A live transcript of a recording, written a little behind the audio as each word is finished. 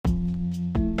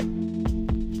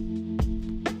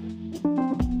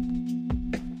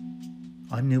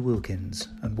I'm Neil Wilkins,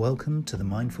 and welcome to the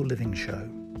Mindful Living Show.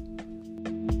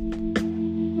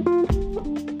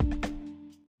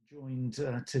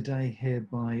 Joined today here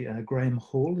by Graham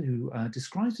Hall, who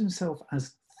describes himself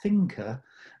as thinker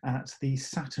at the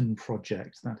Saturn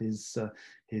Project. That is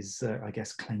his, I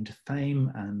guess, claim to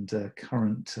fame and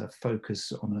current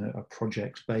focus on a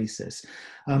project basis.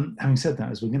 Having said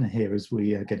that, as we're going to hear as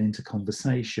we get into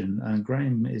conversation,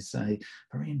 Graham is a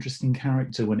very interesting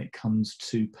character when it comes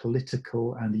to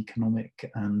political and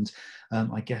economic and,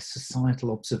 I guess,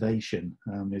 societal observation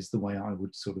is the way I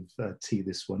would sort of tee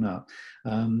this one up.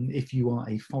 If you are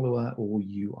a follower or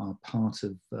you are part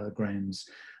of Graham's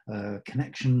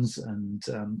connections and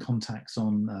contacts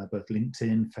on both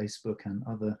LinkedIn, Facebook and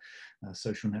other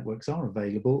social networks are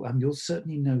available, you'll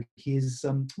certainly know he is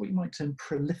what you might term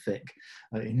prolific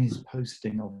in his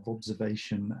posting of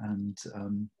observation and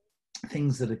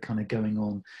things that are kind of going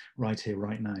on right here,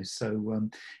 right now. So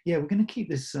yeah, we're going to keep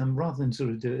this, rather than sort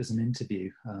of do it as an interview,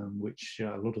 which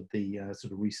a lot of the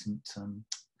sort of recent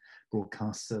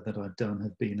broadcasts that I've done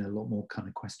have been a lot more kind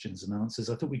of questions and answers.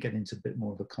 I thought we'd get into a bit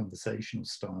more of a conversational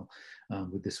style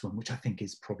with this one, which I think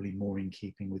is probably more in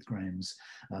keeping with Graham's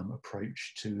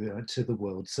approach to the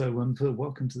world. So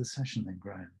welcome to the session then,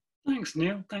 Graham. Thanks,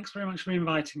 Neil. Thanks very much for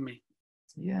inviting me.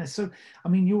 Yeah, so I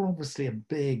mean, you're obviously a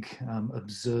big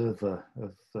observer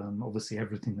of obviously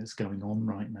everything that's going on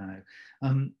right now.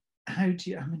 How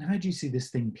do you see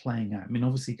this thing playing out? I mean,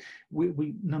 obviously,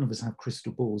 we none of us have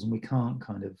crystal balls, and we can't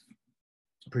kind of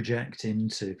project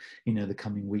into, you know, the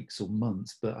coming weeks or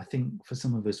months. But I think for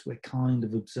some of us, we're kind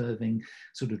of observing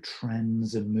sort of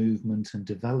trends and movement and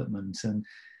development. And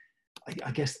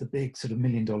I guess the big sort of $1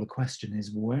 million question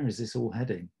is, where is this all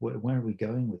heading? Where are we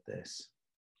going with this?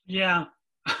 Yeah,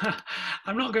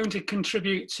 I'm not going to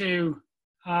contribute to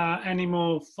any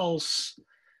more false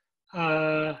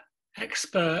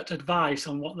expert advice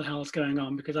on what the hell's going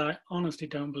on, because I honestly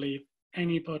don't believe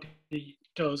anybody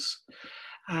does.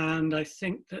 And I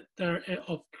think that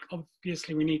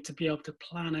obviously we need to be able to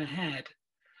plan ahead.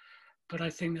 But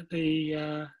I think that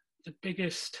the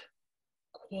biggest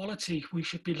quality we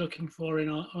should be looking for in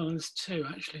there's two,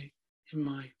 actually, in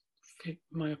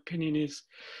my opinion, is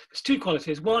there's two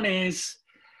qualities. One is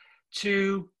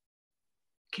to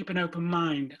keep an open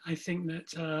mind. I think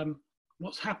that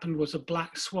what's happened was a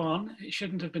black swan. It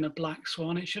shouldn't have been a black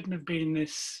swan. It shouldn't have been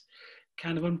this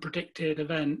kind of unpredicted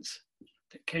event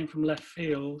that came from left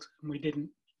field and we didn't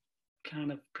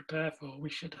kind of prepare for. We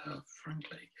should have,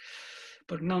 frankly.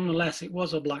 But nonetheless, it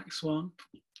was a black swan,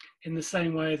 in the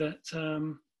same way that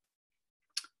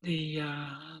the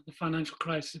financial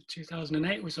crisis of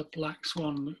 2008 was a black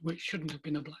swan, which shouldn't have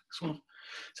been a black swan.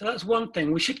 So that's one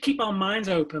thing. We should keep our minds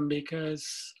open,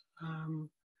 because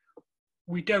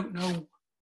we don't know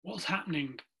what's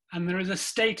happening. And there is a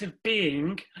state of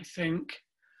being, I think,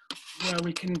 where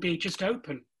we can be just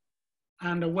open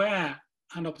and aware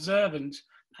and observant,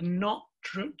 and not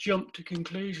jump to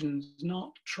conclusions,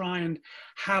 not try and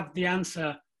have the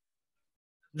answer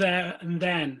there and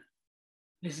then.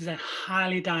 This is a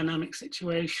highly dynamic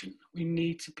situation. We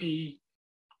need to be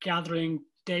gathering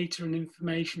data and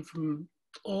information from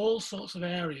all sorts of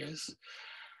areas.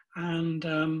 And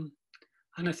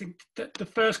I think that the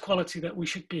first quality that we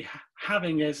should be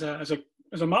having as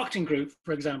a marketing group,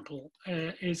 for example,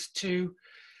 is to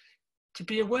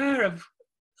be aware of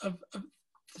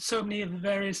so many of the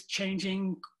various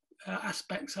changing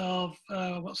aspects of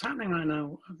what's happening right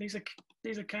now. These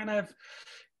are kind of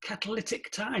catalytic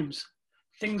times.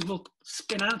 Things will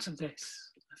spin out of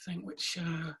this, I think, which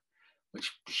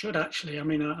should actually. I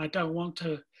mean, I don't want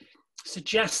to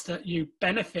suggest that you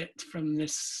benefit from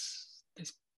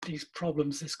these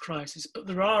problems, this crisis, but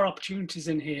there are opportunities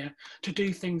in here to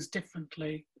do things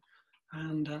differently,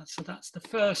 and so that's the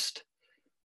first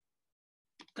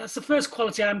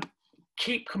quality I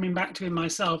keep coming back to in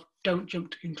myself. Don't jump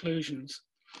to conclusions.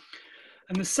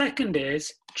 And the second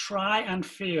is try and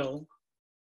feel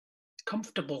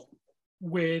comfortable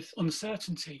with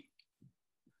uncertainty.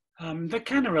 They're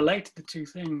kind of related, the two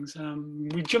things.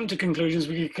 We jump to conclusions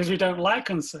because we don't like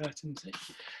uncertainty.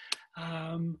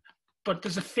 But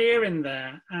there's a fear in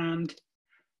there. And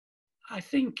I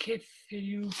think if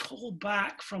you pull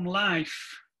back from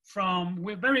life,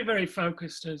 we're very, very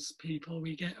focused as people.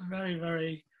 We get very,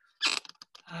 very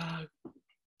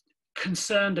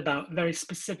concerned about very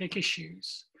specific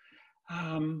issues.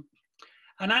 And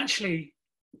actually,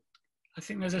 I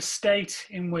think there's a state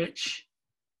in which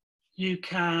you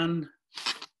can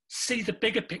see the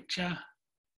bigger picture,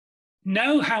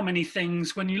 know how many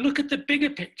things, when you look at the bigger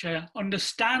picture,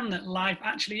 understand that life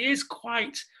actually is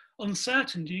quite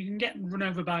uncertain. You can get run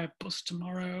over by a bus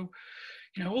tomorrow.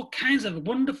 all kinds of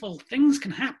wonderful things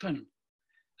can happen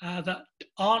that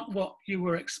aren't what you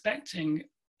were expecting.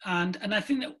 And I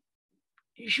think that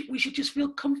we should just feel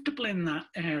comfortable in that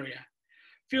area.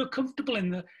 Feel comfortable in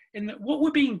that what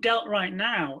we're being dealt right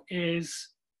now is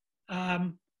a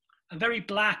very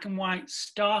black and white,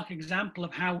 stark example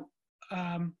of how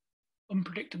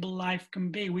unpredictable life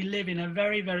can be. We live in a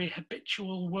very, very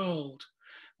habitual world.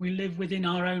 We live within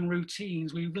our own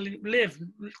routines. We live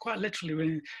quite literally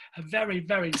within a very,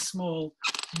 very small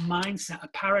mindset, a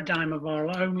paradigm of our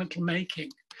own little making.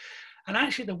 And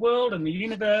actually the world and the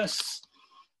universe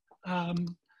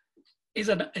is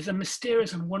a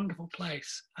mysterious and wonderful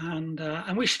place. And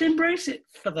we should embrace it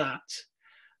for that.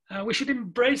 We should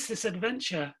embrace this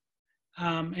adventure.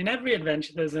 In every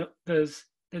adventure,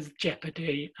 there's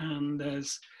jeopardy, and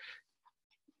there's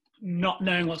not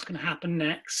knowing what's going to happen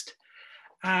next,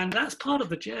 and that's part of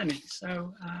the journey.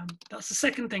 So that's the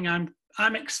second thing I'm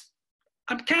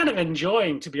kind of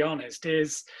enjoying, to be honest,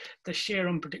 is the sheer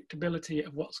unpredictability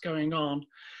of what's going on,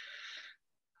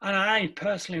 and I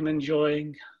personally am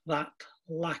enjoying that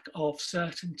lack of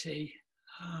certainty.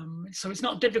 So it's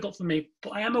not difficult for me,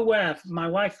 but I am aware. My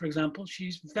wife, for example,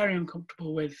 she's very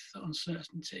uncomfortable with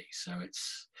uncertainty. So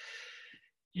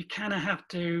you kind of have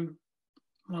to,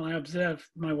 well, I observe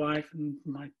my wife and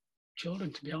my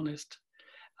children, to be honest,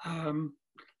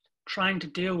 trying to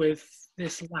deal with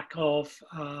this lack of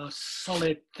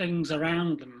solid things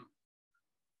around them.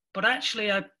 But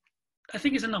actually, I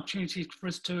think it's an opportunity for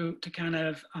us to kind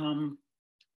of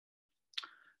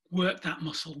work that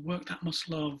muscle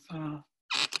of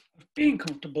being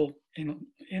comfortable in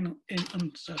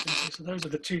uncertainty. So those are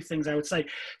the two things I would say.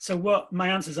 So what my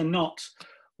answers are not,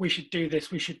 we should do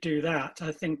this, we should do that.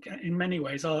 I think in many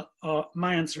ways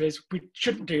my answer is we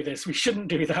shouldn't do this, we shouldn't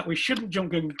do that, we shouldn't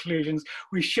jump to conclusions,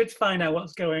 we should find out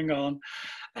what's going on.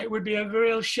 It would be a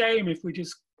real shame if we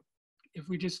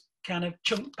just kind of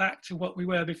chunk back to what we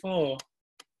were before.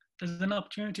 There's an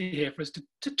opportunity here for us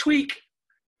to tweak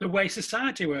the way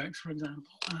society works, for example.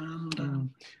 And,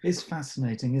 it's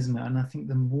fascinating, isn't it? And I think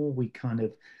the more we kind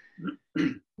of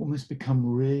almost become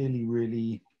really,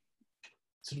 really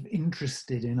sort of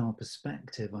interested in our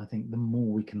perspective, I think the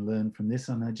more we can learn from this.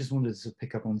 And I just wanted to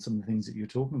pick up on some of the things that you were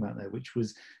talking about there, which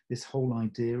was this whole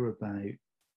idea about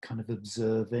kind of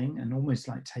observing and almost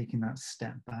like taking that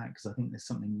step back, because I think there's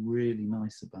something really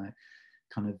nice about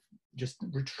kind of just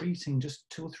retreating just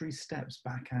 2 or 3 steps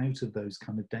back out of those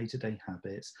kind of day-to-day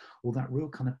habits, or that real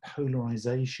kind of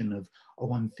polarization of,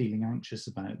 oh, I'm feeling anxious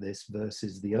about this,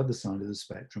 versus the other side of the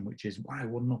spectrum, which is, wow,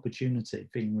 what an opportunity,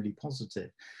 feeling really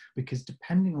positive. Because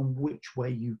depending on which way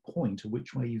you point or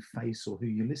which way you face or who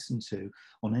you listen to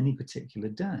on any particular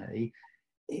day,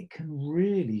 it can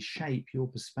really shape your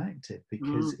perspective.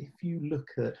 Because if you look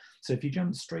at, so if you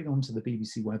jump straight onto the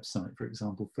BBC website, for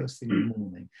example, first thing in the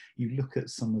morning, you look at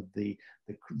some of the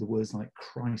words like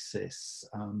crisis,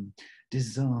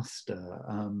 disaster,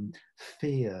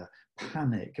 fear,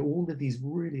 panic, all of these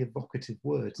really evocative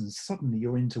words, and suddenly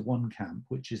you're into one camp,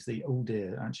 which is the, oh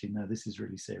dear, actually no, this is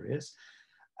really serious.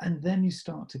 And then you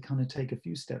start to kind of take a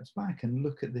few steps back and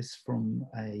look at this from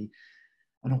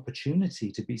an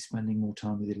opportunity to be spending more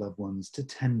time with your loved ones, to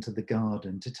tend to the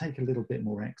garden, to take a little bit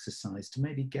more exercise, to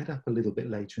maybe get up a little bit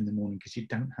later in the morning because you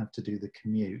don't have to do the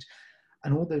commute.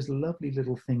 And all those lovely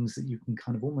little things that you can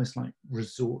kind of almost like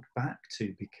resort back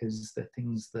to, because they're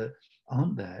things that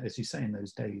aren't there, as you say, in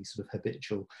those daily sort of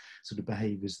habitual sort of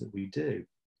behaviors that we do.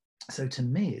 So to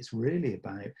me, it's really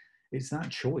about, it's that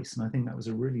choice. And I think that was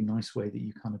a really nice way that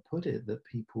you kind of put it, that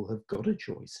people have got a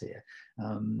choice here.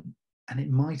 And it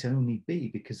might only be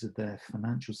because of their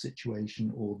financial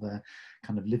situation or their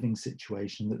kind of living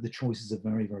situation that the choices are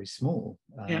very, very small.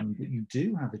 But you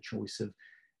do have a choice of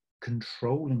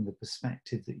controlling the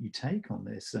perspective that you take on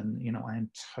this. And, you know, I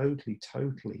am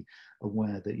totally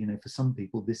aware that, you know, for some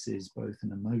people, this is both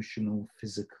an emotional,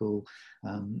 physical,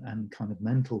 and kind of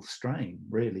mental strain,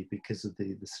 really, because of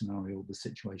the scenario, the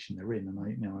situation they're in. And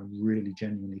I really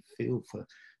genuinely feel for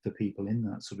people in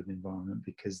that sort of environment,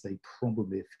 because they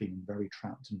probably are feeling very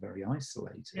trapped and very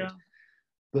isolated. yeah.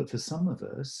 But for some of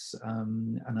us,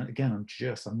 and again,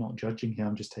 I'm not judging here,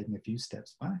 I'm just taking a few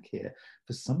steps back here.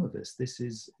 For some of us, this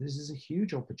is a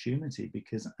huge opportunity,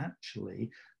 because actually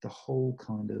the whole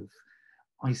kind of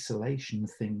isolation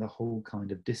thing, the whole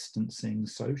kind of distancing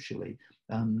socially,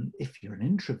 if you're an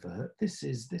introvert, this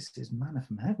is manna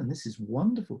from heaven. This is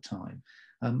wonderful time.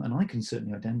 And I can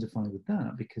certainly identify with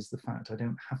that, because the fact I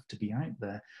don't have to be out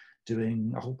there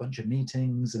doing a whole bunch of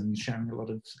meetings and sharing a lot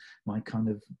of my kind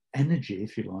of energy,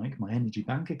 if you like, my energy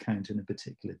bank account in a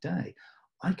particular day,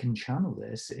 I can channel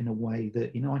this in a way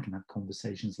that, you know, I can have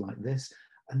conversations like this,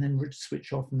 and then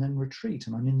switch off and then retreat.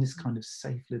 And I'm in this kind of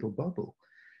safe little bubble.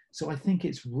 So I think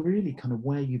it's really kind of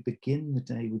where you begin the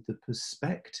day with the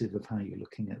perspective of how you're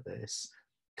looking at this,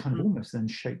 kind of almost then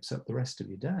shapes up the rest of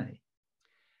your day.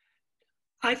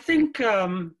 I think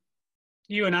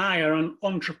you and I are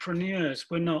entrepreneurs.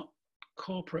 We're not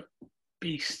corporate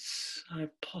beasts. I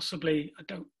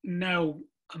don't know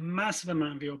a massive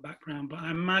amount of your background, but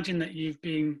I imagine that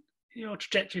your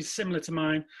trajectory is similar to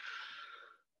mine,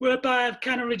 whereby I've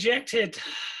kind of rejected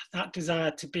that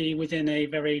desire to be within a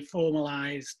very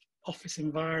formalized office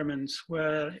environment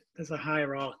where there's a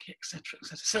hierarchy, etc.,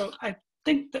 etc. So I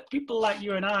think that people like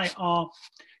you and I are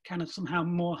kind of somehow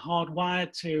more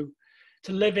hardwired to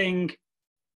living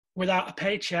without a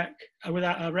paycheck,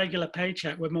 without a regular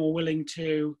paycheck. We're more willing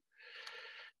to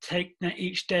take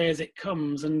each day as it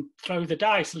comes and throw the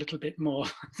dice a little bit more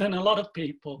than a lot of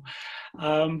people.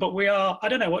 But I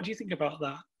don't know, what do you think about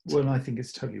that? Well, I think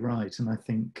it's totally right. And I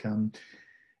think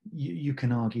you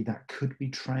can argue that could be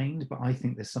trained, but I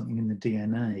think there's something in the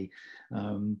DNA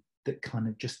that kind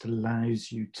of just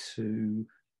allows you to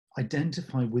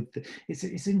identify with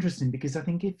it's interesting, because I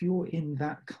think if you're in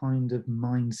that kind of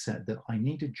mindset that I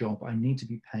need a job, I need to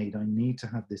be paid, I need to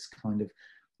have this kind of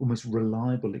almost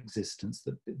reliable existence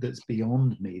that's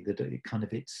beyond me, that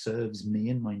it serves me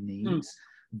and my needs,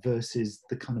 versus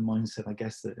the kind of mindset, I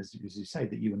guess, that as you say,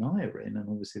 that you and I are in, and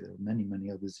obviously there are many,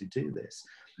 many others who do this,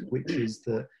 which is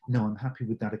that, no, I'm happy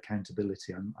with that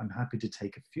accountability. I'm happy to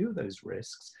take a few of those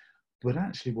risks, but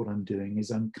actually what I'm doing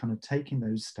is I'm kind of taking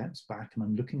those steps back and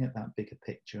I'm looking at that bigger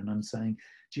picture and I'm saying,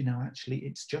 do you know, actually,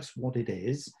 it's just what it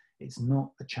is. It's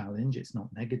not a challenge. It's not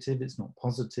negative. It's not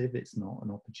positive. It's not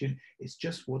an opportunity. It's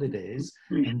just what it is.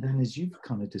 And then, as you've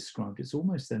kind of described, it's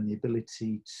almost then the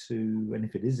ability to, and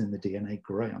if it is in the DNA,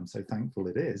 great, I'm so thankful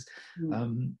it is.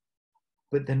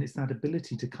 But then it's that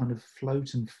ability to kind of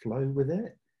float and flow with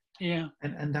it. Yeah.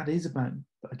 And that is about,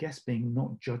 I guess, being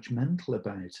not judgmental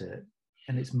about it.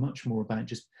 And it's much more about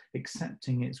just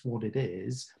accepting it's what it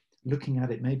is, looking at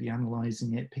it, maybe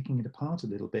analysing it, picking it apart a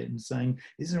little bit and saying,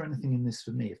 is there anything in this for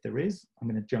me? If there is, I'm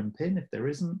going to jump in. If there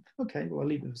isn't, okay, well, I'll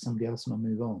leave it for somebody else and I'll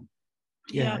move on.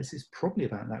 Yeah, it's probably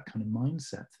about that kind of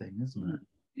mindset thing, isn't it?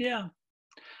 Yeah.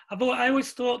 I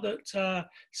always thought that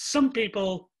some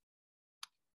people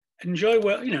enjoy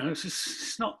work,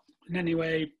 it's not in any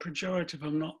way pejorative.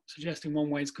 I'm not suggesting one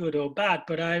way is good or bad,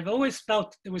 but I've always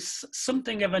felt there was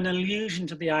something of an allusion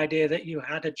to the idea that you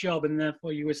had a job and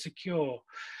therefore you were secure.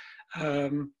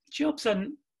 Jobs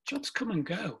come and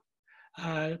go.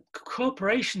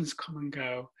 Corporations come and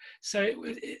go. So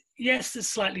yes, there's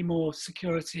slightly more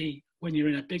security when you're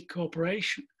in a big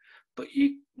corporation, but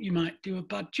you might do a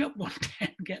bad job one day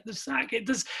and get the sack.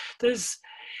 There's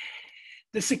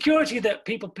the security that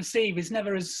people perceive is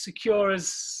never as secure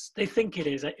as they think it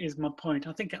is my point.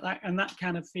 I think that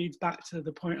kind of feeds back to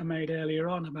the point I made earlier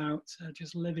on about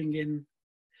just living in,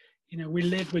 we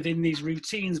live within these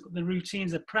routines, but the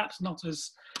routines are perhaps not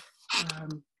as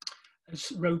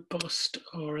robust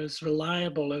or as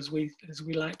reliable as we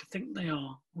like to think they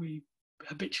are. We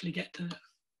habitually get to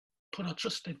put our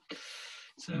trust in.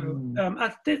 So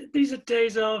these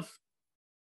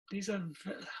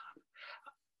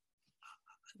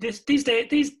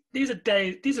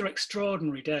are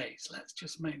extraordinary days. Let's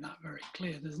just make that very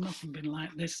clear. There's nothing been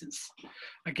like this since,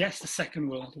 I guess, the Second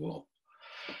World War,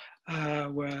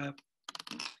 where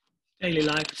daily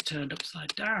life has turned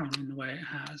upside down in the way it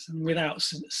has, and without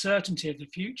certainty of the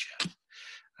future.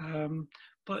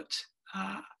 But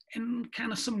in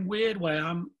kind of some weird way,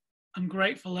 I'm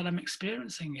grateful that I'm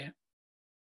experiencing it.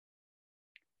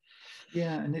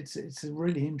 Yeah, and it's a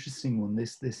really interesting one.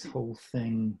 This whole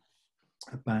thing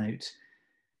about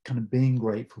kind of being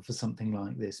grateful for something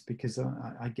like this, because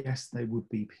I guess there would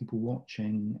be people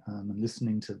watching and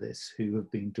listening to this who have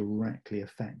been directly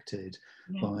affected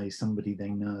by somebody they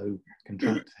know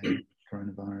contracting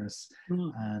coronavirus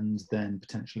and then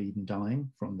potentially even dying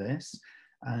from this.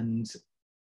 And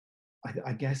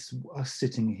I guess us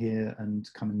sitting here and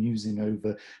kind of musing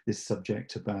over this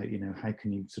subject about, how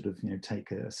can you sort of,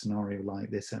 take a scenario like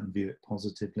this and view it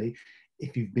positively?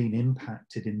 If you've been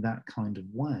impacted in that kind of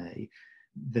way,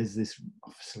 there's this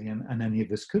obviously, and any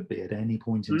of us could be at any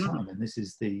point in time, and this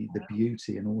is the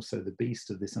beauty and also the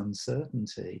beast of this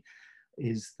uncertainty,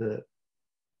 is that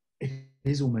it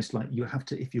is almost like you have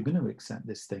to, if you're going to accept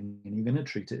this thing and you're going to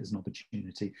treat it as an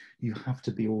opportunity, you have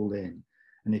to be all in.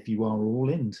 And if you are all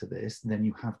into this, then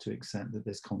you have to accept that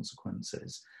there's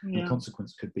consequences. Yeah. And the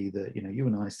consequence could be that, you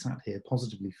and I sat here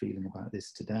positively feeling about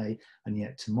this today, and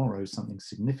yet tomorrow something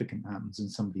significant happens and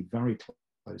somebody very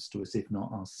close to us, if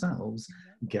not ourselves,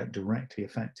 get directly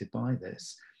affected by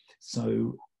this.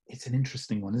 So it's an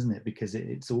interesting one, isn't it? Because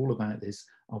it's all about this.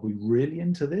 Are we really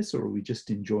into this, or are we just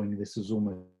enjoying this as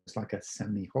almost like a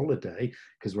semi-holiday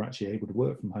because we're actually able to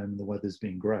work from home and the weather's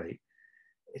been great?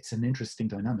 It's an interesting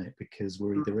dynamic because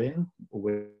we're either in, or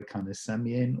we're kind of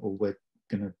semi-in, or we're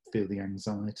going to feel the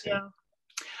anxiety. Yeah,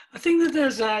 I think that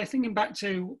there's thinking back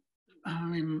to, I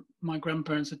mean, my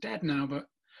grandparents are dead now, but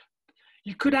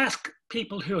you could ask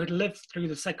people who had lived through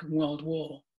the Second World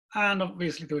War, and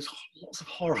obviously there was lots of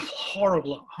horrible,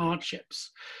 horrible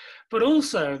hardships, but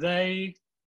also they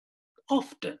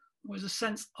often was a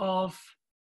sense of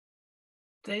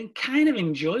they kind of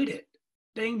enjoyed it.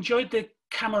 They enjoyed the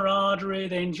camaraderie,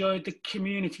 they enjoyed the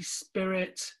community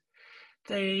spirit.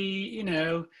 They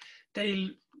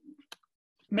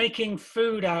making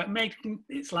food out,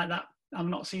 it's like that. I've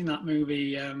not seen that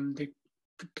movie, the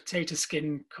potato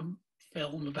skin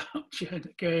film about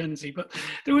Guernsey, but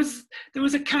there was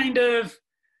a kind of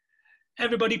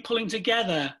everybody pulling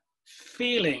together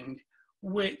feeling,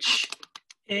 which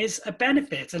is a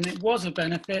benefit, and it was a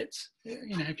benefit.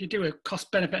 If you do a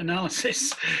cost-benefit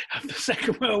analysis of the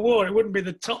Second World War, it wouldn't be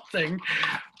the top thing,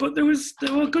 but there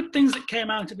were good things that came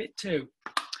out of it too,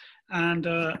 and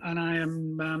I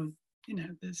am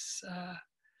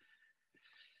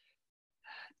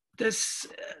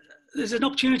there's an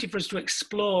opportunity for us to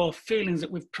explore feelings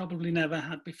that we've probably never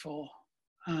had before,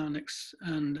 and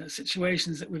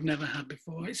situations that we've never had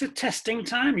before. It's a testing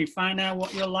time. You find out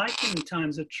what you're like in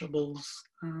times of troubles,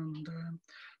 and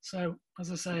so,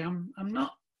 as I say, I'm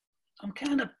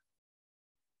kind of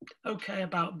okay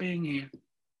about being here.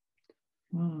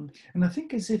 And I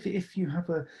think as if you have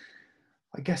a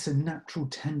natural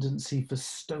tendency for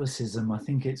stoicism, I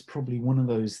think it's probably one of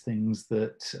those things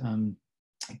that,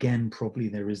 again, probably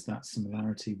there is that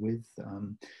similarity with,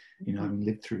 having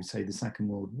lived through, say, the Second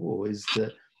World War, is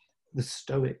that the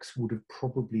Stoics would have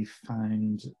probably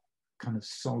found kind of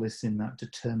solace in that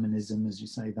determinism, as you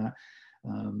say, that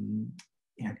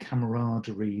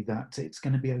camaraderie, that it's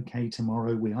going to be okay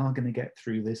tomorrow, we are going to get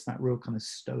through this, that real kind of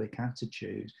Stoic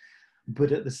attitude.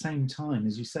 But at the same time,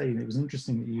 as you say, it was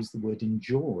interesting that you used the word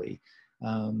enjoy,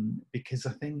 because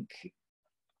I think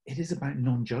it is about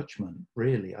non-judgment,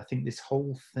 really. I think this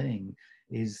whole thing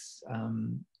is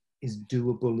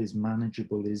doable, is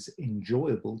manageable, is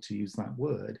enjoyable, to use that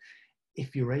word,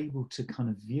 if you're able to kind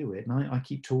of view it. And I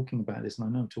keep talking about this, and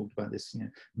I know I've talked about this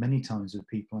many times with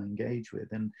people I engage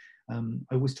with, and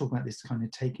I always talk about this kind of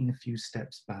taking a few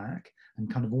steps back and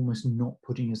kind of almost not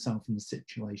putting yourself in the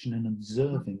situation and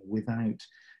observing without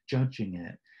judging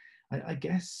it. I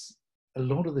guess a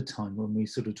lot of the time when we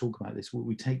sort of talk about this,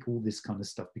 we take all this kind of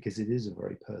stuff because it is a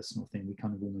very personal thing. We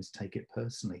kind of almost take it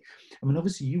personally. I mean,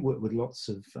 obviously you work with lots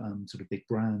of sort of big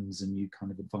brands, and you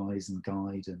kind of advise and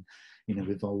guide and,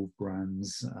 evolve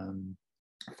brands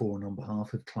for and on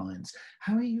behalf of clients.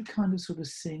 How are you kind of sort of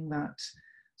seeing that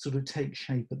sort of take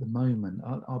shape at the moment?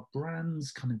 Are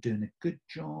brands kind of doing a good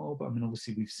job? I mean,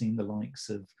 obviously we've seen the likes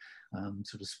of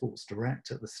sort of Sports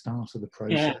Direct at the start of the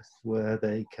process, where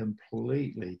they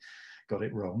completely got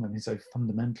it wrong. I mean, so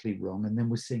fundamentally wrong. And then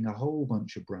we're seeing a whole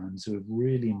bunch of brands who have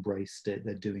really embraced it.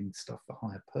 They're doing stuff for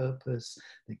higher purpose.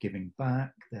 They're giving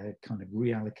back. They're kind of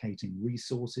reallocating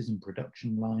resources and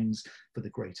production lines for the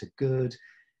greater good.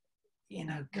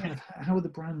 Kind of how are the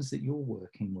brands that you're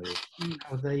working with,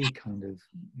 how are they kind of,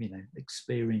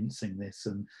 experiencing this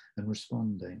and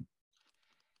responding?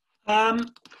 I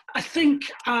think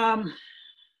I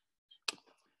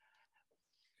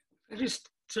just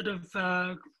sort of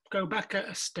go back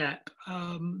a step.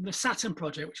 The Saturn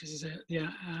project, which is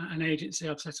an agency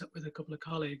I've set up with a couple of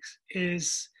colleagues,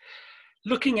 is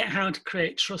looking at how to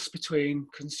create trust between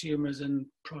consumers and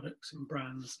products and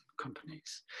brands and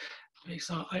companies.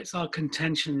 It's our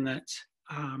contention that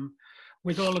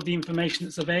with all of the information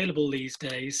that's available these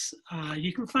days,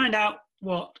 you can find out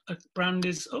what a brand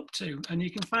is up to, and you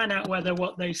can find out whether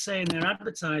what they say in their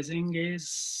advertising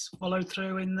is followed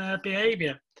through in their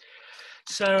behavior.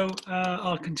 So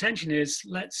our contention is,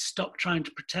 let's stop trying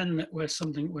to pretend that we're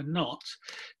something we're not.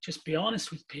 Just be honest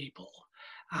with people,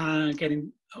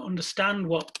 understand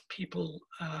what people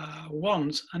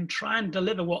want, and try and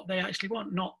deliver what they actually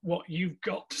want, not what you've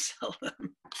got to sell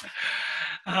them.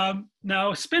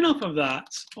 Now, a spin-off of that,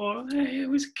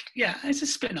 it's a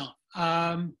spin-off,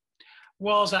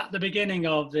 was at the beginning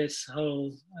of this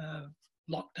whole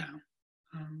lockdown,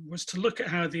 was to look at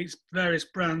how these various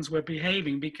brands were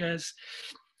behaving, because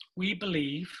we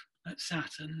believe at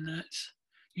Saturn that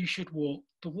you should walk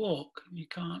the walk. You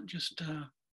can't just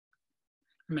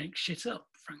make shit up,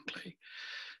 frankly.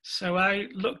 So I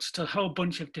looked at a whole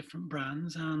bunch of different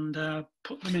brands and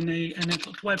put them in a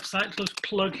little website, little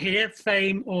plug here,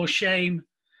 fameorshame.com.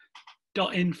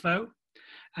 .info.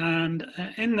 And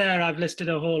in there, I've listed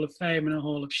a Hall of Fame and a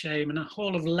Hall of Shame and a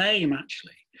Hall of Lame,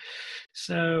 actually.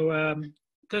 So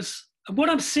there's what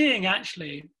I'm seeing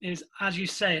actually is, as you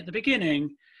say at the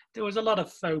beginning, there was a lot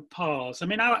of faux pas. I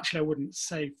mean, I wouldn't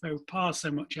say faux pas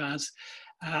so much as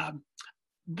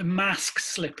the mask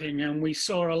slipping, and we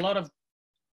saw a lot of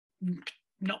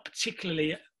not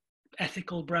particularly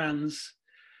ethical brands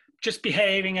just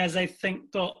behaving as they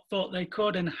thought they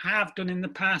could and have done in the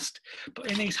past. But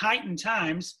in these heightened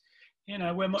times, you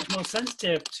know, we're much more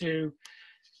sensitive to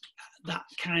that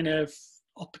kind of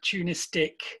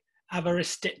opportunistic,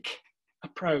 avaricistic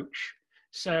approach.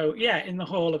 So yeah, in the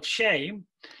Hall of Shame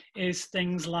is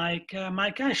things like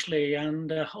Mike Ashley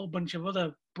and a whole bunch of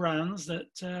other brands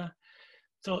that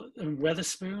thought,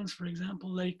 Weatherspoons, for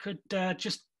example, they could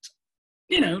just,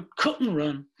 you know, cut and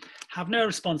run, have no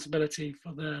responsibility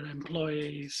for their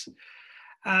employees,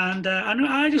 and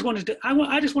I just wanted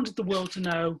the world to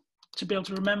know, to be able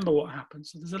to remember what happened.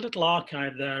 So there's a little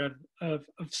archive there of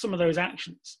some of those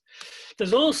actions.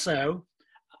 There's also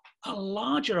a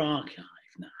larger archive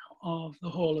now of the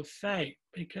Hall of Fame,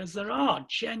 because there are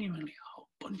genuinely a whole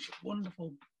bunch of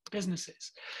wonderful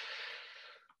businesses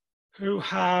who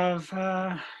have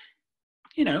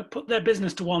you know, put their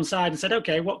business to one side and said,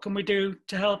 okay, what can we do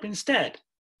to help instead?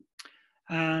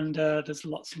 And there's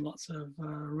lots and lots of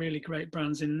really great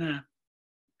brands in there.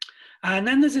 And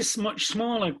then there's this much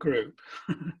smaller group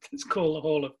that's called the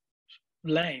Hall of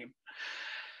Lame,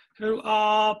 who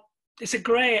are, it's a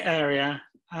grey area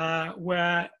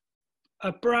where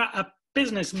a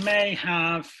business may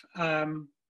have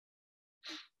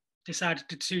decided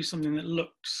to do something that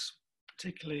looks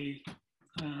particularly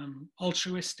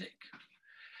altruistic.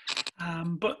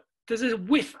 But there's a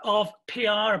whiff of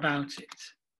PR about it.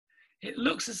 It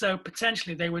looks as though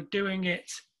potentially they were doing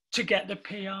it to get the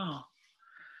PR.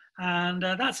 And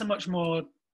that's a much more,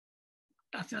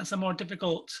 I think that's a more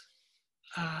difficult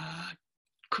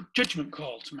judgment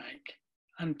call to make.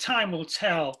 And time will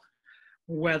tell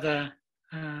whether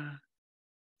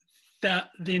the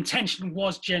intention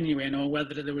was genuine or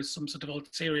whether there was some sort of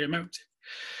ulterior motive.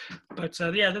 But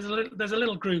yeah, there's a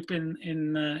little group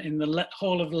in the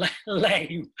Hall of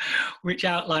Lame which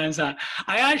outlines that.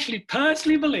 I actually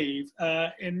personally believe,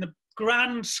 in the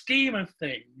grand scheme of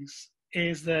things,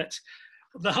 is that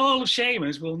the Hall of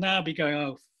Shamers will now be going,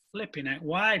 oh, flipping it,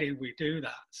 why did we do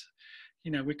that?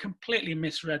 You know, we completely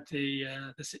misread the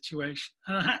situation.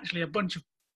 And actually, a bunch of,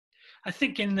 I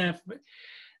think in there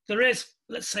is,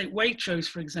 let's say, Waitrose,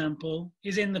 for example,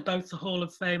 is in both the Hall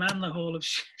of Fame and the Hall of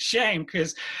Shame,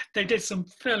 because they did some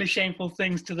fairly shameful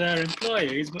things to their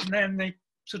employees, but then they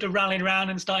sort of rallied around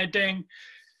and started doing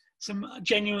some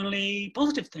genuinely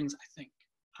positive things, I think.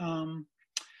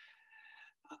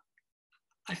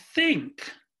 I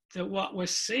think that what we're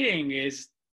seeing is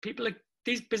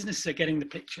these businesses are getting the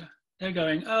picture. They're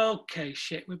going, okay,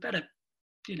 shit, we better,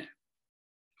 you know,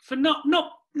 for not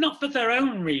for their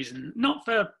own reason, not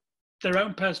for their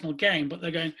own personal gain, but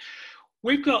they're going,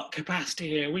 we've got capacity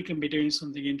here, we can be doing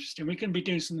something interesting, we can be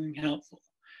doing something helpful.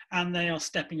 And they are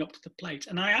stepping up to the plate.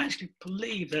 And I actually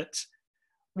believe that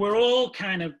we're all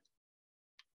kind of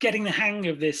getting the hang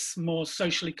of this more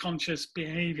socially conscious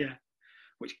behavior,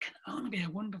 which can only be a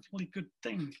wonderfully good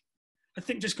thing. I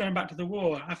think just going back to the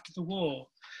war, after the war,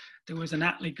 there was an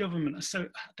Attlee government.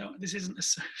 This isn't a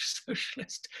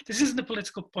socialist. This isn't a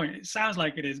political point. It sounds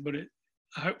like it is, but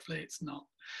hopefully it's not.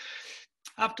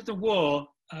 After the war,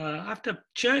 after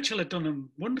Churchill had done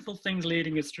wonderful things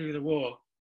leading us through the war,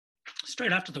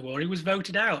 straight after the war, he was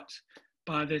voted out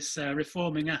by this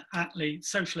reforming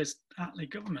socialist Attlee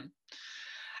government.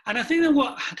 And I think that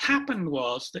what had happened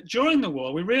was that during the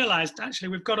war, we realized actually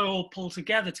we've got to all pull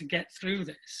together to get through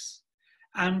this.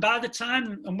 And by the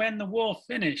time and when the war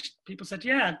finished, people said,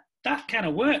 yeah, that kind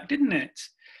of worked, didn't it?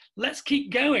 Let's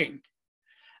keep going.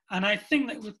 And I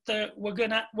think that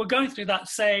we're going through that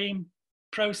same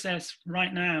process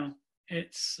right now.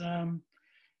 It's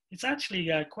actually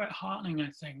quite heartening, I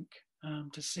think,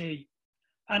 to see.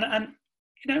 And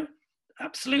you know,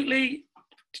 absolutely,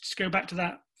 to just go back to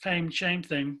that fame shame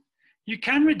thing, you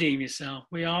can redeem yourself.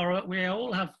 We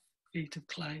all have feet of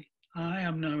clay. I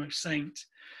am no saint.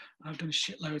 I've done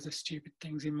shitloads of stupid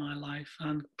things in my life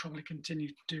and probably continue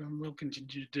to do and will continue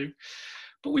to do.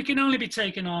 But we can only be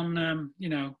taken on, you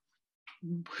know,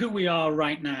 who we are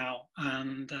right now.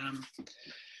 And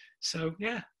so,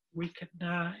 yeah, we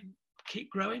can keep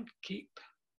growing, keep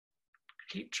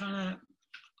trying to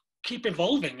keep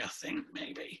evolving, I think,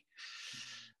 maybe.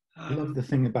 I love the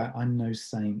thing about I'm no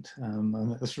saint.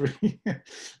 And that's really,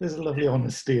 there's a lovely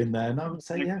honesty in there. And I would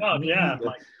say, my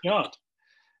God.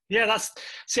 Yeah, that's,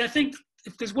 see, I think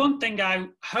if there's one thing I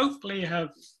hopefully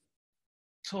have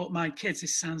taught my kids,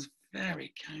 this sounds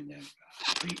very kind of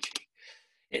preachy.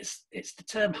 It's the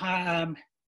term,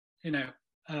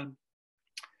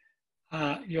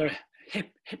 your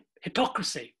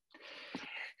hypocrisy.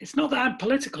 It's not that I'm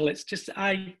political. It's just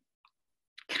I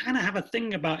kind of have a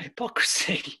thing about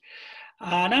hypocrisy.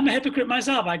 And I'm a hypocrite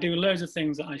myself. I do loads of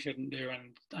things that I shouldn't do.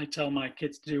 And I tell my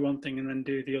kids to do one thing and then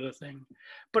do the other thing.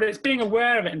 But it's being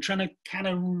aware of it and trying to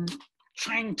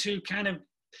kind of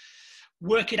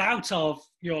work it out of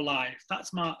your life.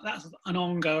 That's an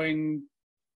ongoing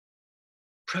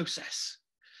project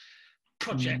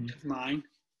of mine,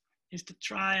 is to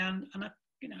try and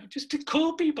just to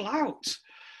call people out.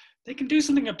 They can do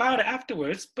something about it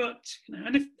afterwards, but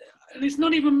and it's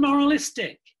not even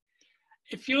moralistic.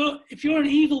 If you're an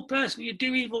evil person, you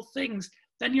do evil things,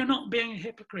 then you're not being a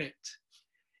hypocrite.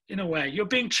 In a way, you're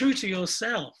being true to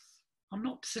yourself. I'm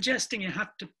not suggesting you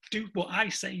have to do what I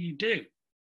say you do.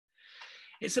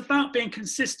 It's about being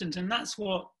consistent, and that's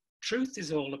what truth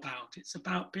is all about. It's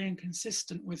about being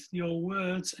consistent with your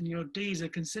words, and your deeds are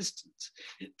consistent.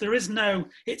 It's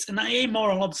an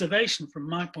amoral observation from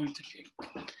my point of view.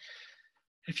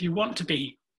 If you want to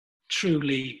be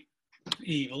truly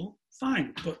evil,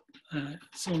 fine, but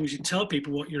as long as you tell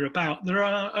people what you're about,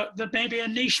 there may be a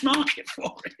niche market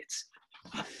for it.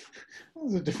 That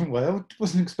was a different way. I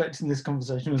wasn't expecting this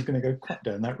conversation was going to go quite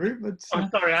down that route. But I'm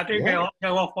sorry, I do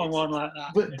go off on one like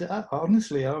that. But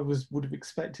honestly, I would have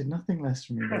expected nothing less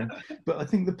from you then. But I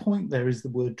think the point there is the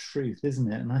word truth,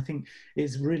 isn't it? And I think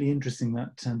it's really interesting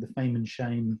that the fame and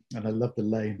shame, and I love the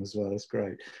lame as well, it's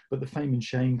great. But the fame and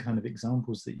shame kind of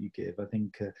examples that you give, I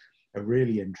think are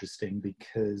really interesting,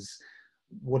 because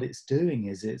what it's doing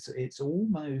is it's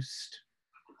almost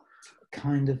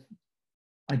kind of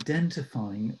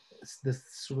identifying the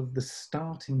sort of the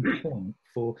starting point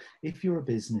for, if you're a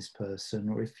business person,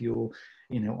 or if you're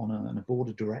on a board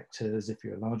of directors, if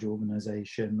you're a large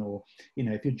organization, or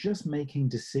if you're just making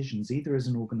decisions either as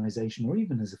an organization or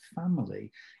even as a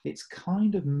family, it's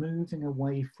kind of moving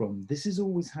away from, this is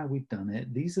always how we've done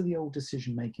it, these are the old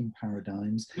decision making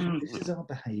paradigms, this is our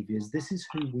behaviors, this is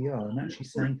who we are, and actually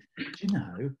saying,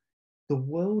 the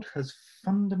world has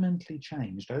fundamentally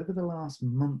changed over the last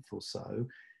month or so.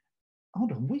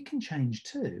 Hold on, we can change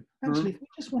too. Actually, if we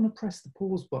just want to press the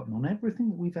pause button on everything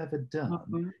that we've ever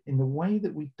done in the way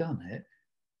that we've done it,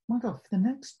 my God, for the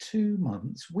next 2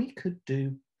 months, we could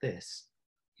do this.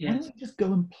 Why don't we just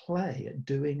go and play at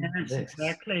doing this?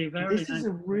 Exactly. This is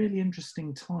a really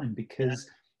interesting time, because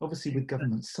obviously with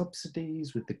government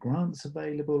subsidies, with the grants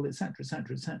available, etc.,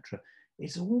 etc., etc.,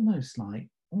 it's almost like,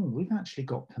 we've actually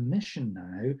got permission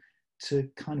now to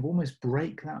kind of almost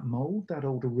break that mold, that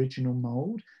old original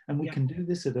mold. And we can do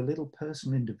this at a little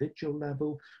personal, individual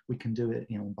level. We can do it,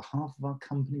 on behalf of our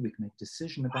company. We can make a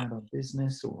decision about our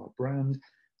business or our brand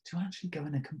to actually go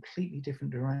in a completely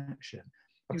different direction.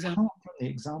 Apart from the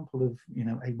example of,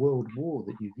 a world war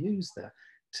that you've used there,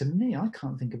 to me, I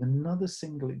can't think of another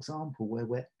single example where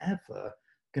we're ever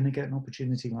going to get an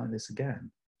opportunity like this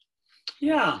again.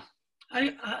 Yeah.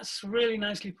 That's really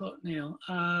nicely put, Neil.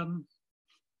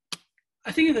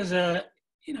 I think there's a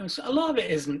lot of it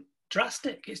isn't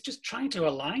drastic. It's just trying to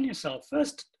align yourself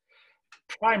first,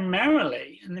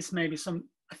 primarily. And this may be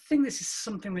I think this is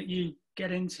something that you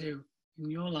get into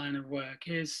in your line of work,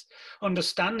 is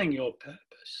understanding your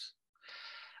purpose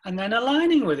and then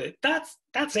aligning with it. That's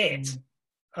it.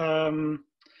 The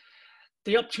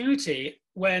opportunity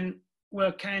when we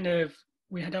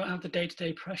don't have the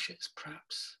day-to-day pressures,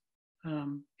 perhaps,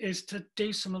 is to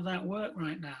do some of that work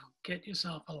right now. Get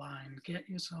yourself aligned, get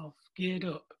yourself geared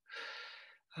up.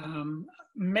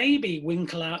 Maybe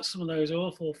winkle out some of those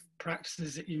awful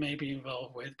practices that you may be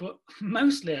involved with, but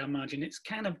mostly I imagine it's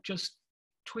kind of just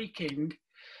tweaking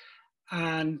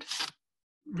and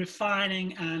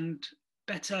refining and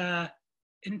better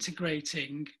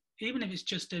integrating, even if it's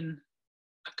just in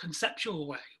a conceptual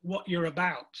way, what you're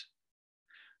about,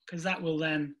 because that will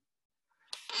then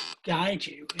guide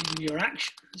you in your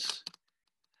actions.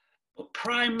 But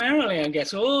primarily, I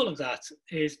guess, all of that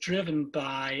is driven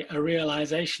by a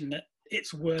realization that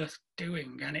it's worth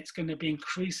doing, and it's going to be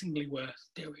increasingly worth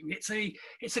doing. It's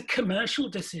a commercial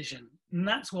decision, and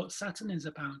that's what Saturn is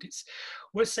about.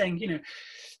 We're saying,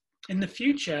 in the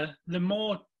future, the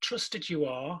more trusted you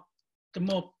are, the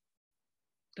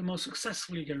more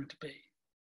successful you're going to be.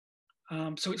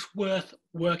 So it's worth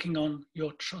working on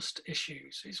your trust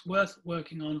issues. It's worth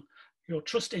working on your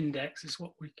trust index, is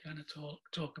what we kind of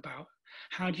talk about.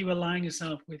 How do you align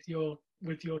yourself with your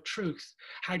truth?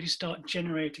 How do you start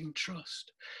generating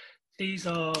trust? These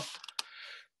are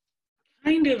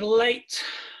kind of late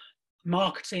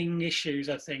marketing issues.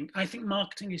 I think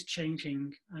marketing is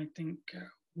changing. I think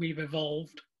we've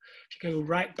evolved. If you go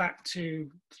right back to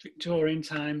Victorian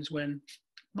times, when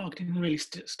marketing really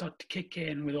started to kick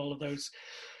in with all of those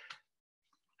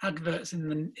adverts in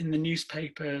the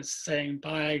newspapers saying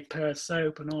buy a pair of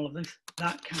soap and all of this,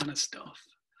 that kind of stuff.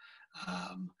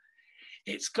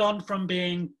 It's gone from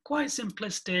being quite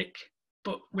simplistic,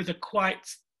 but with a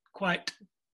quite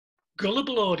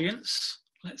gullible audience.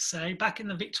 Let's say back in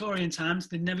the Victorian times,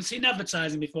 they'd never seen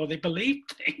advertising before. They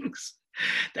believed things.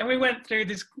 Then we went through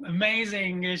this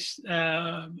amazing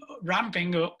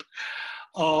ramping up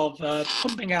of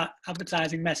pumping out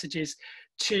advertising messages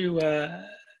to a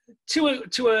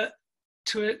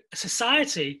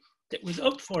society that was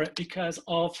up for it because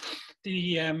of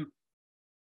the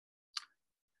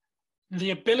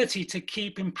ability to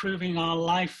keep improving our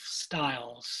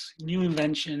lifestyles, new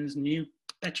inventions,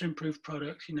 better improved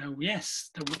products.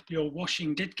 Yes, your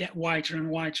washing did get whiter and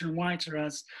whiter and whiter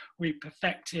as we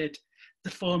perfected the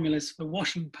formulas for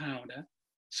washing powder.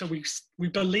 So we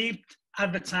believed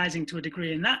advertising to a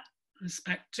degree in that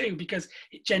respect too, because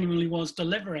it genuinely was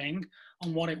delivering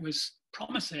on what it was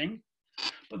promising.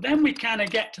 But then we kind of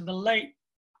get to the late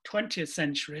 20th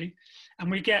century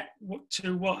and we get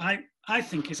to what I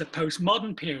think is a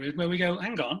postmodern period where we go,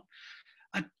 hang on,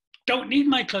 I don't need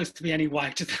my clothes to be any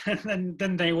whiter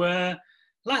than they were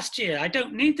last year. I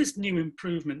don't need this new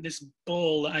improvement, this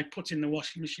ball that I put in the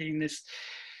washing machine, this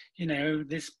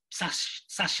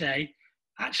sachet.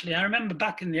 Actually, I remember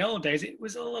back in the old days, it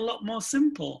was all a lot more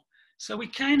simple. So we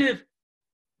kind of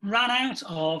ran out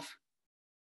of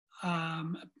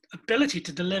ability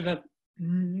to deliver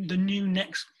the new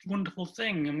next wonderful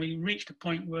thing. And we reached a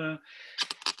point where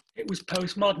it was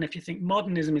postmodern. If you think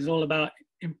modernism is all about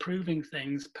improving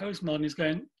things, postmodern is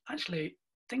going, actually,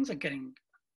 things are getting,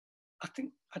 I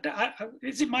think,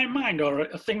 is it my mind or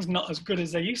are things not as good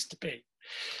as they used to be?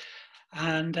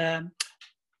 And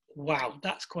wow,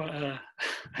 that's quite a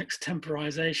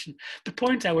extemporization. The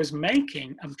point I'm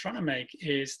trying to make,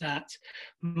 is that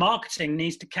marketing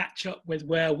needs to catch up with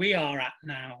where we are at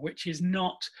now, which is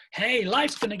not, hey,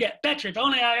 life's going to get better if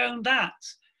only I own that.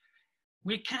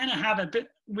 We kind of have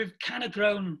we've kind of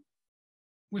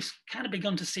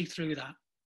begun to see through that.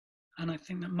 And I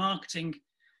think that marketing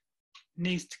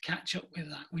needs to catch up with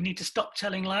that. We need to stop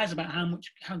telling lies about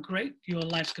how great your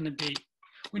life's going to be.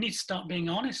 We need to start being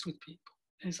honest with people.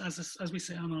 As we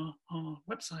say on our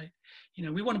website,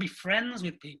 we want to be friends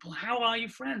with people. How are you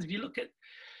friends? If you look at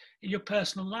your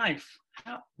personal life,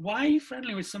 why are you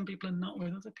friendly with some people and not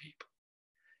with other people?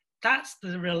 That's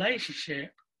the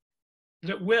relationship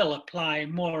that will apply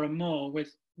more and more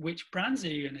with which brands are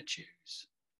you going to choose,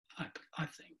 I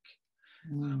think.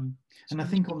 And I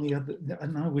think on the other,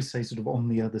 and I always say sort of on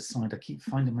the other side, I keep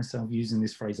finding myself using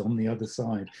this phrase on the other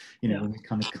side, when we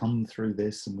kind of come through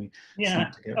this and we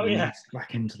start to get released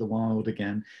back into the wild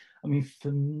again. I mean,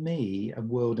 for me, a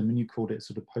world, I mean, you called it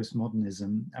sort of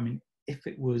postmodernism. I mean, if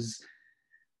it was,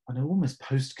 I know, almost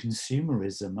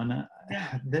post-consumerism, and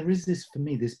there is this, for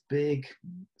me, this big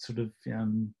sort of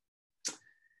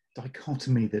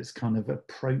dichotomy that's kind of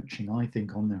approaching, I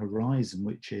think, on the horizon,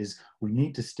 which is we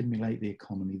need to stimulate the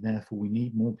economy, therefore we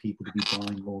need more people to be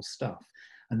buying more stuff.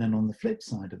 And then on the flip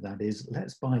side of that is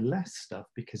let's buy less stuff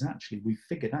because actually we've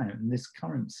figured out in this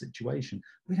current situation,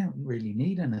 we don't really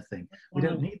need anything. We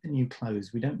don't need the new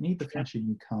clothes. We don't need the flashy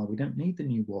new car. We don't need the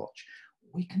new watch.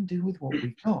 We can do with what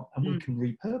we've got and we can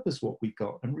repurpose what we've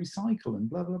got and recycle and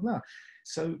blah, blah, blah.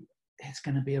 So it's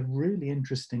going to be a really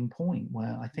interesting point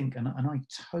where I think, and I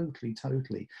totally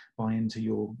buy into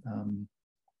your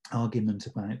argument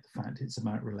about the fact it's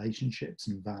about relationships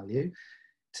and value.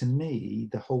 To me,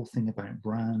 the whole thing about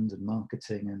brand and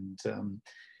marketing and,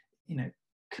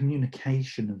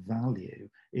 communication of value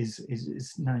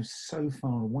is now so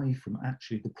far away from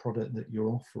actually the product that you're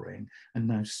offering and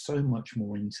now so much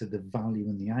more into the value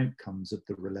and the outcomes of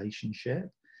the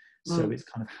relationship. So it's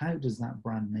kind of, how does that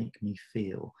brand make me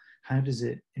feel? How does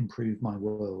it improve my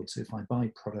world? So if I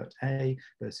buy product A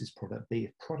versus product B,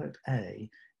 if product A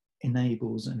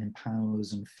enables and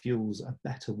empowers and fuels a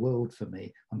better world for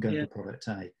me, I'm going for product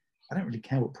A. I don't really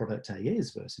care what product A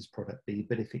is versus product B,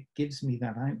 but if it gives me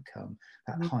that outcome,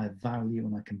 that higher value,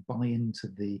 and I can buy into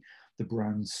the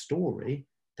brand's story,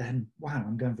 then wow,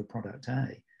 I'm going for product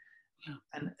A. Yeah.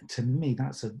 And to me,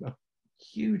 that's a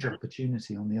huge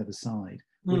opportunity on the other side,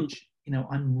 which,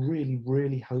 I'm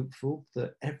really hopeful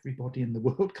that everybody in the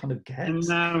world kind of gets,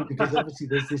 because obviously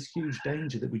there's this huge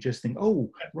danger that we just think, oh,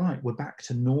 right, we're back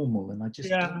to normal. And I just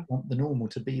don't want the normal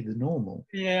to be the normal.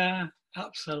 Yeah,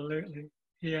 absolutely.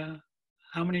 Yeah.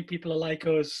 How many people are like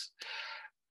us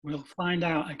We'll find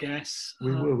out, I guess.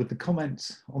 We will, with the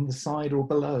comments on the side or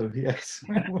below, yes,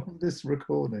 on this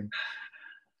recording.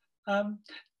 Um,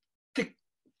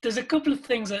 there's a couple of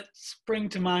things that spring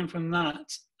to mind from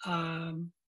that.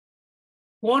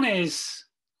 One is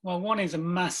a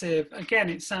massive, again,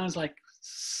 it sounds like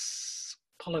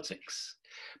politics,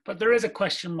 but there is a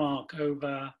question mark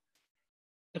over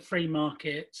the free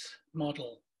market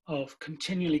model of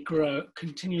continually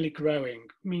growing.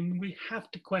 I mean, we have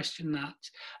to question that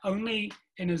only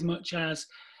in as much as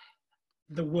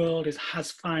the world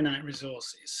has finite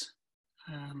resources.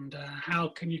 And how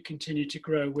can you continue to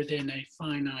grow within a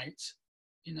finite,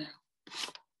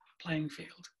 playing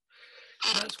field?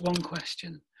 So that's one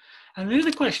question. And the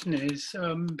other question is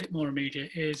a bit more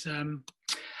immediate. Is I'm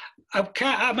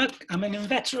an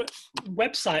inveterate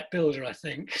website builder. I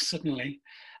think suddenly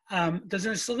there's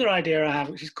this other idea I have,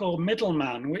 which is called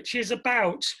middleman, which is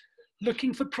about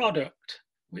looking for product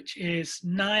which is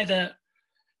neither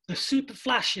the super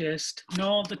flashiest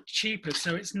nor the cheapest.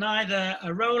 So it's neither a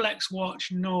Rolex watch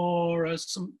nor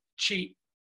some cheap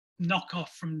knockoff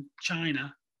from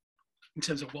China in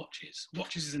terms of watches.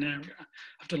 Watches is an area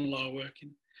I've done a lot of work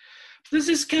in. There's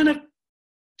this kind of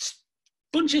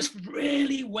bunch of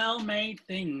really well-made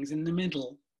things in the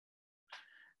middle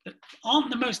that aren't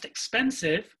the most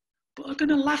expensive, but are going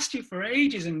to last you for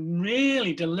ages and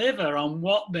really deliver on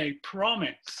what they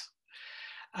promise.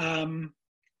 And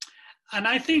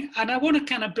I want to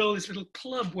kind of build this little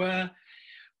club where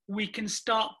we can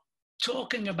start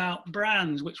talking about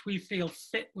brands which we feel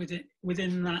fit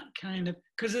within that kind of,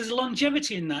 because there's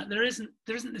longevity in that. There isn't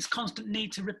this constant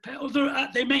need to repair. Although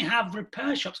they may have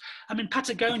repair shops. I mean,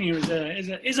 Patagonia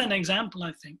is an example.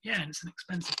 I think, yeah, it's an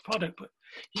expensive product, but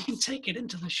you can take it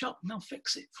into the shop and they'll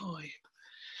fix it for you.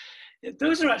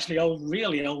 Those are actually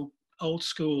really old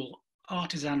school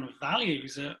artisan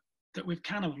values that we've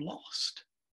kind of lost.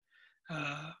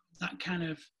 That kind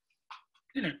of,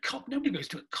 nobody goes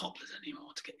to a cobbler's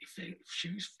anymore to get your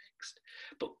shoes fixed.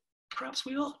 But perhaps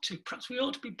we ought to. Perhaps we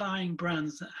ought to be buying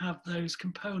brands that have those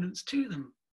components to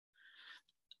them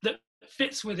that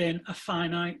fits within a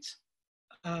finite,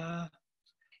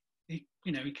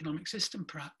 economic system,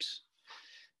 perhaps.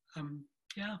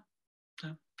 Yeah, so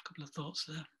a couple of thoughts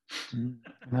there. And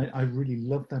I really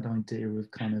love that idea of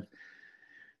kind of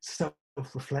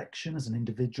self-reflection as an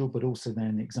individual, but also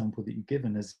then the example that you've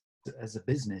given as a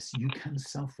business. You can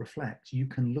self-reflect, you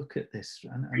can look at this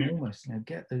and almost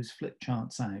get those flip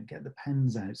charts out, get the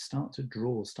pens out, start to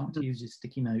draw, start to use your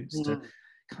sticky notes to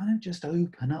kind of just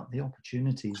open up the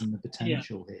opportunities and the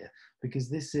potential here, because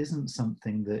this isn't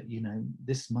something that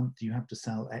this month you have to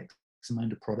sell X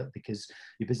amount of product because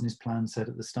your business plan said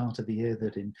at the start of the year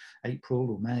that in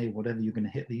April or May, whatever, you're going to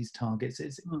hit these targets.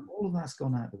 All of that's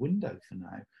gone out the window for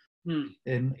now.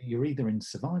 You're either in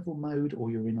survival mode or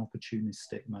you're in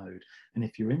opportunistic mode. And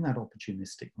if you're in that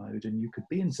opportunistic mode, and you could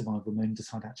be in survival mode and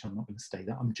decide, actually, I'm not going to stay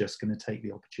there, I'm just going to take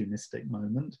the opportunistic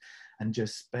moment and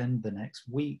just spend the next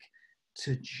week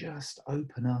to just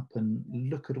open up and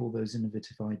look at all those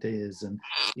innovative ideas. And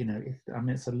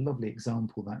it's a lovely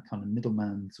example, that kind of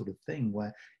middleman sort of thing,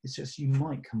 where it's just, you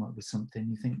might come up with something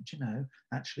you think,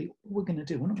 actually, what we're going to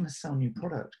do, we're not going to sell new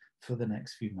product for the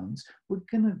next few months. We're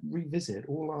going to revisit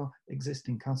all our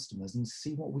existing customers and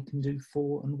see what we can do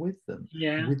for and with them,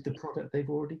 with the product they've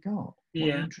already got. What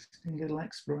an interesting little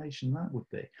exploration that would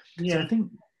be. So I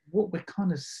think what we're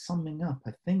kind of summing up,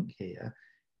 I think, here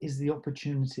is the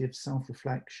opportunity of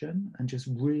self-reflection and just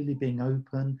really being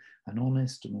open and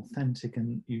honest and authentic.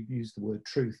 And you've used the word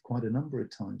truth quite a number of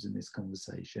times in this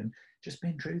conversation, just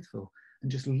being truthful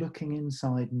and just looking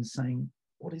inside and saying,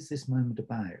 what is this moment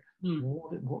about?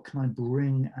 What can I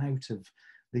bring out of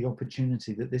the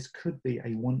opportunity that this could be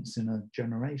a once in a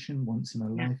generation, once in a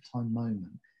lifetime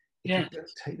moment? If you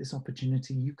don't take this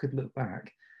opportunity, you could look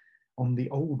back on the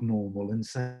old normal and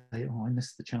say, oh, I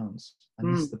missed the chance, I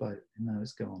missed the boat, and now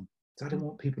it's gone. So I don't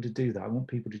want people to do that. I want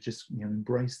people to just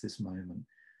embrace this moment.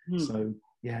 So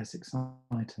it's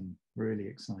exciting, really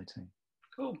exciting.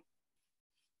 Cool.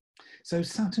 So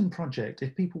Saturn Project,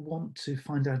 if people want to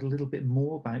find out a little bit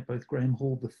more about both Graham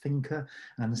Hall, the thinker,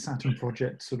 and the Saturn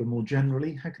Project sort of more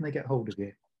generally, how can they get hold of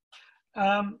you?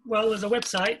 Well, there's a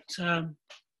website,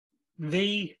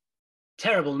 the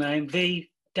terrible name,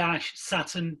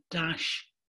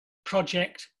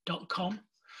 the-saturn-project.com.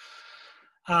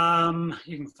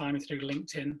 You can find me through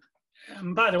LinkedIn.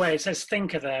 And by the way, it says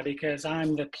thinker there because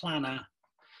I'm the planner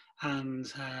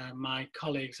and my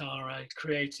colleagues are a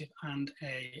creative and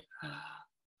a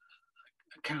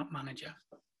account manager,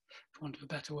 for want of a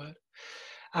better word.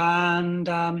 And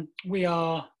we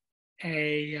are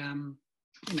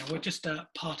we're just a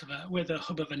part of we're the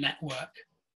hub of a network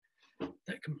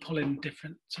that can pull in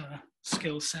different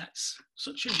skill sets,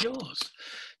 such as yours,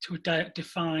 to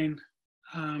define,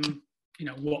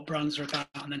 what brands are about,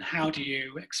 and then how do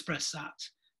you express that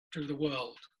through the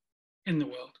world, in the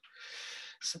world.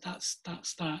 So that's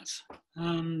that.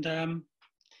 And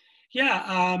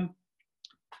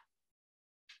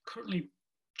currently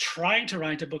trying to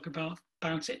write a book about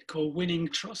it called Winning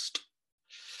Trust,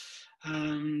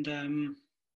 and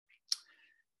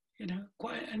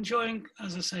quite enjoying,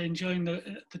 as I say, enjoying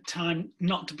the time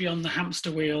not to be on the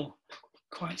hamster wheel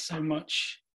quite so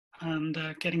much, and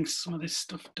getting some of this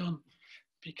stuff done,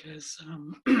 because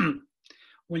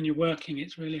when you're working,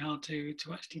 it's really hard to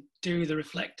actually do the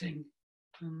reflecting,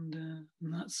 and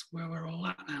that's where we're all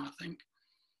at now, I think.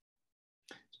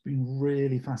 It's been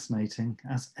really fascinating,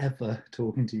 as ever,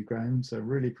 talking to you, Graham. So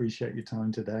really appreciate your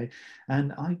time today.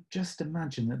 And I just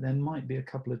imagine that there might be a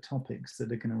couple of topics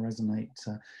that are going to resonate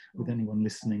with anyone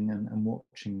listening and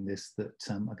watching this, that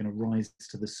are going to rise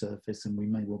to the surface, and we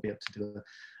may well be able to do a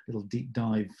little deep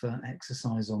dive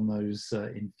exercise on those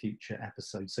in future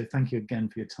episodes. So thank you again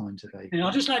for your time today. And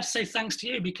I'd just like to say thanks to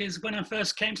you, because when I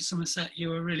first came to Somerset, you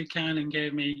were really kind and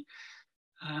gave me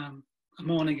a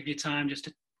morning of your time just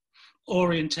to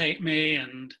orientate me,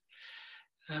 and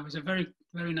it was a very,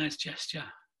 very nice gesture.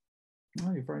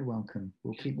 Oh, you're very welcome.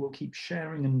 We'll keep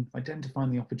sharing and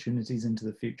identifying the opportunities into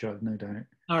the future, I've no doubt.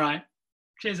 All right.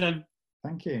 Cheers then.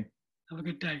 Thank you. Have a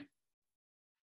good day.